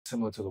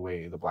similar to the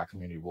way the Black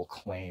community will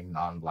claim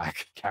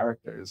non-Black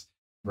characters,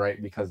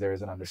 right? Because there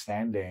is an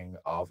understanding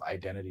of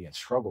identity and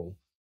struggle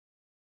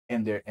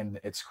in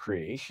its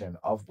creation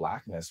of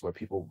Blackness where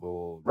people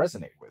will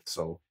resonate with.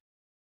 So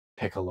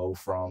Piccolo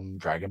from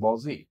Dragon Ball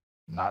Z,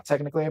 not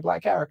technically a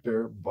Black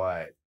character,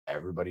 but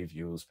everybody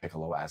views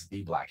Piccolo as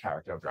the Black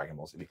character of Dragon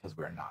Ball Z because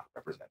we're not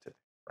represented,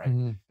 right?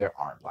 Mhm. There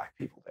aren't Black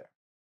people there.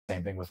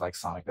 Same thing with like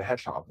Sonic the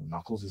Hedgehog.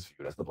 Knuckles is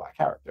viewed as the Black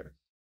character,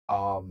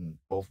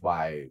 both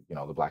by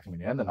the Black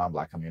community and the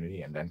non-Black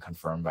community, and then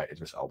confirmed by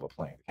Idris Elba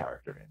playing the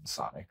character in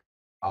Sonic.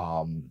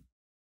 Um,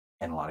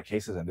 in a lot of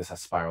cases, and this has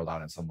spiraled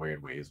out in some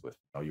weird ways with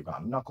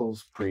Ugandan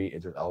Knuckles, pre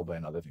Idris Elba,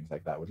 and other things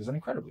like that, which is an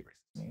incredibly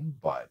racist meme.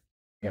 But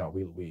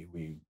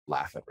we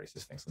laugh at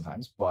racist things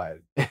sometimes. But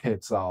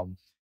it's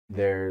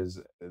there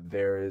is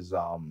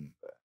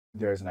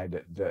there's an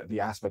idea the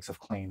aspects of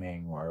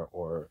claiming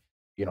or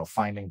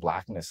finding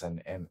blackness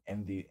and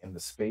in the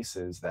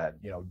spaces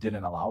that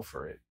didn't allow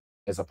for it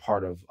is a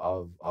part of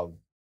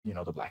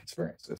the Black experience.